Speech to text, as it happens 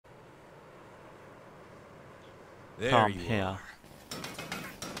Come here.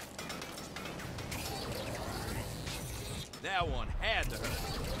 That one had to hurt.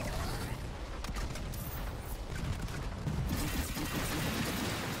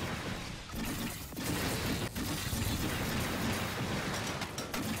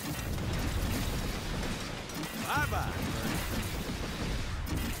 Bye-bye.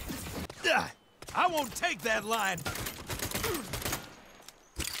 I won't take that line.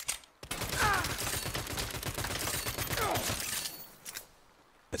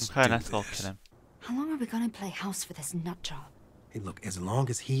 Okay, let's go kill him. How long are we gonna play house for this nut job? Hey, look, as long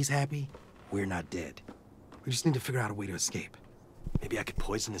as he's happy, we're not dead. We just need to figure out a way to escape. Maybe I could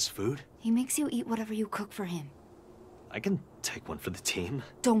poison his food? He makes you eat whatever you cook for him. I can take one for the team.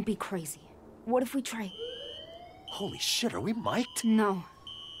 Don't be crazy. What if we try? Holy shit, are we mic'd? No.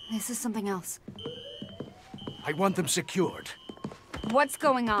 This is something else. I want them secured. What's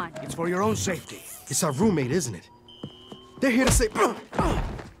going on? It's for your own safety. It's our roommate, isn't it? They're here to save...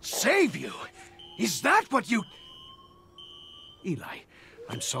 Save you? Is that what you... Eli,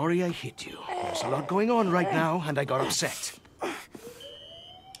 I'm sorry I hit you. There's a lot going on right now, and I got upset.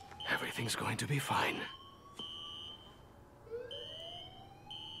 Everything's going to be fine.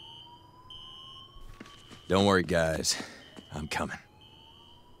 Don't worry, guys. I'm coming.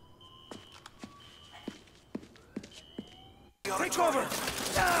 Take cover!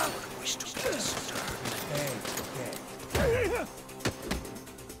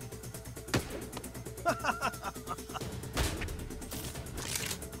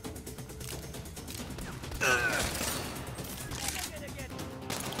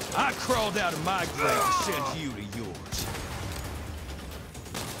 I crawled out of my grave to send you to yours.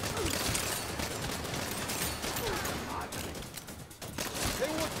 They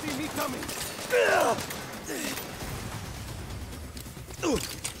won't see me coming!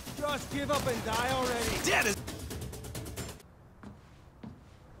 Just give up and die already! Dead as...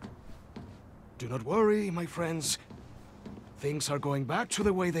 Do not worry, my friends. Things are going back to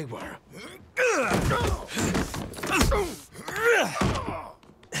the way they were.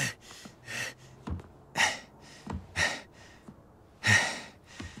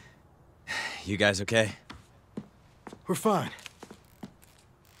 You guys okay? We're fine.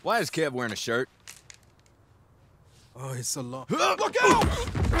 Why is Kev wearing a shirt? Oh, it's so long. Look out!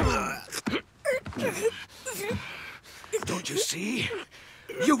 Don't you see?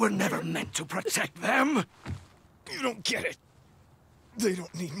 You were never meant to protect them! You don't get it. They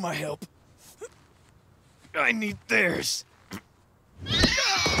don't need my help. I need theirs.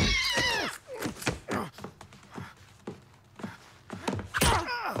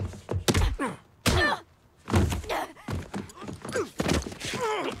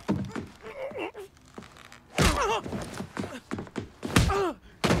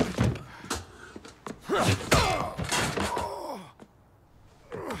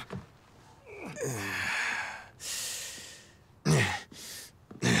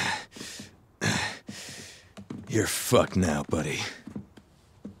 You're fucked now, buddy.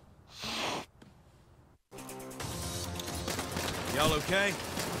 Y'all okay?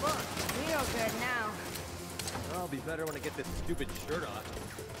 Feel good now. I'll be better when I get this stupid shirt on.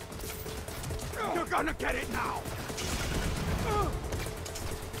 You're gonna get it now!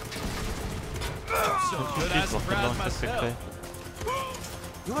 So good I surprised myself.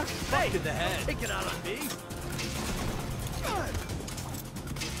 You are fucked in the head. Take it out on me.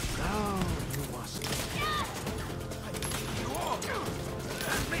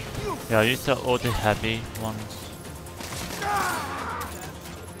 Yeah, use all the heavy ones.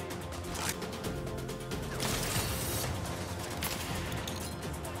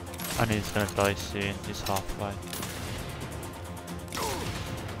 And he's gonna die soon, he's halfway.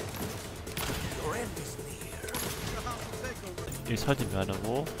 He's hiding behind a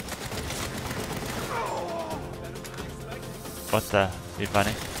wall. What's that? He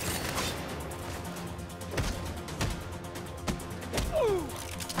vanished.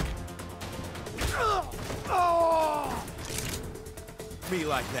 Me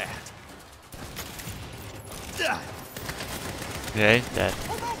like that. Yeah, he's dead.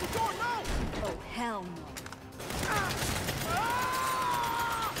 Oh, hell no.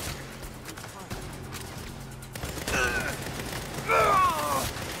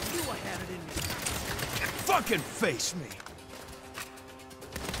 Fucking face me.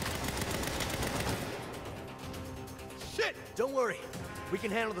 Shit! Don't worry. We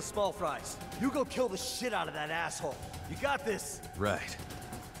can handle the small fries. You go kill the shit out of that asshole. You got this. Right.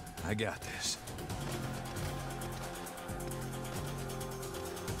 I got this.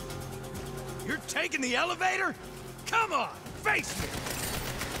 You're taking the elevator? Come on, face me!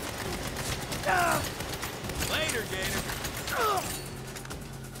 Later, Gator.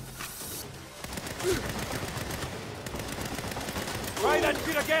 Try that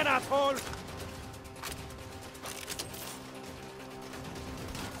shit again, asshole!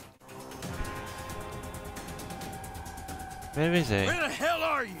 Where is he? Where the hell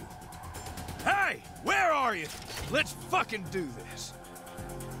are you? Hey, where are you? Let's fucking do this.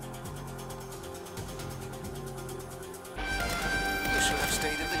 You should have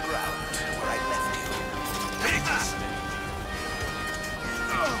stayed in the ground where I left you. Big mistake.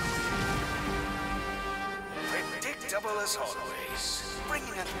 Predictable as always.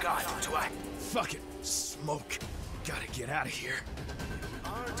 Bringing a gun to act. Fuck it. Smoke. Gotta get out of here.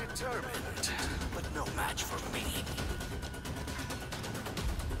 Are determined, but no match for me.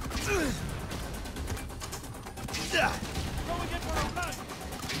 He's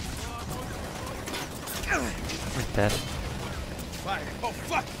dead. Fire. Oh,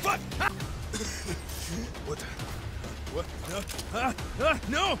 fuck, fuck! What the? What?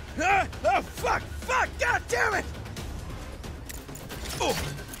 No! No! Oh, fuck! Fuck! God damn it! Oh!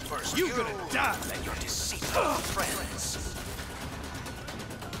 First You gonna die! and your deceitful friends.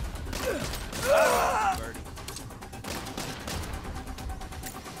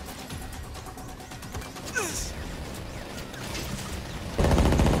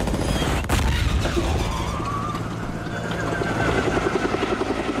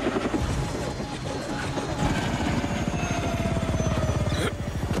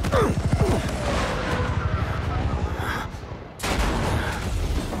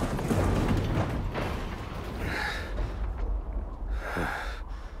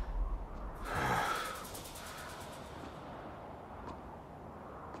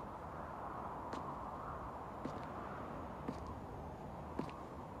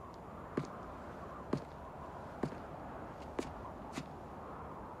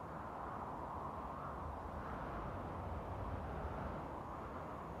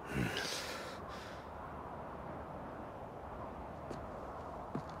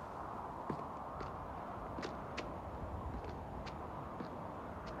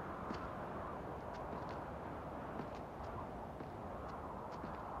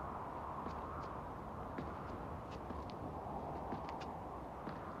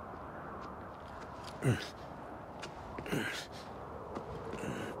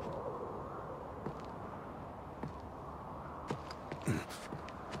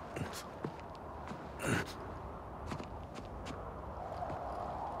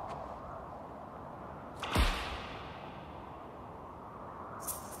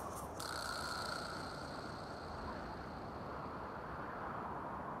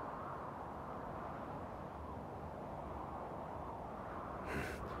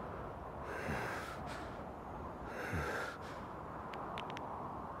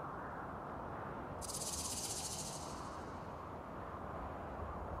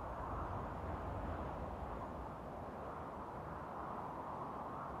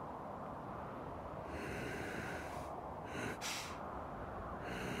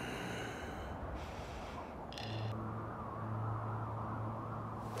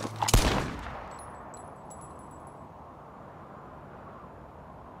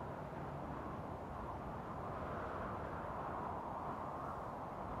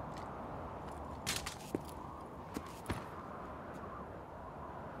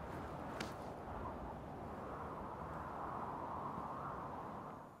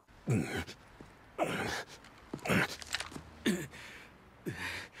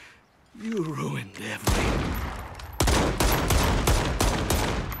 You ruined everything.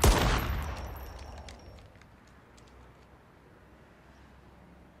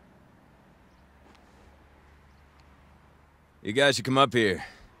 You guys should come up here.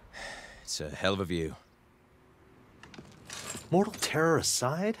 It's a hell of a view. Mortal terror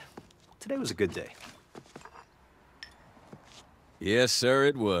aside, today was a good day. Yes, sir,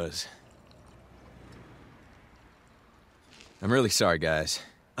 it was. I'm really sorry, guys.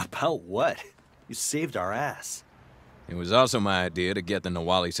 About what? You saved our ass. It was also my idea to get the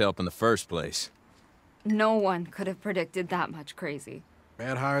Nawalis help in the first place. No one could have predicted that much crazy.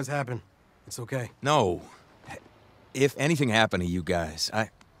 Bad hires happen. It's okay. No. If anything happened to you guys,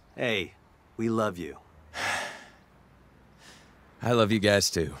 Hey, we love you. I love you guys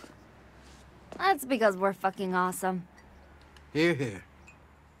too. That's because we're fucking awesome. Here, here.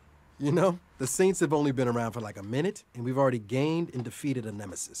 You know, the Saints have only been around for like a minute, and we've already gained and defeated a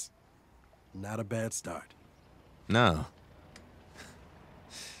nemesis. Not a bad start. No.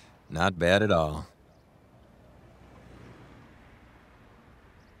 Not bad at all.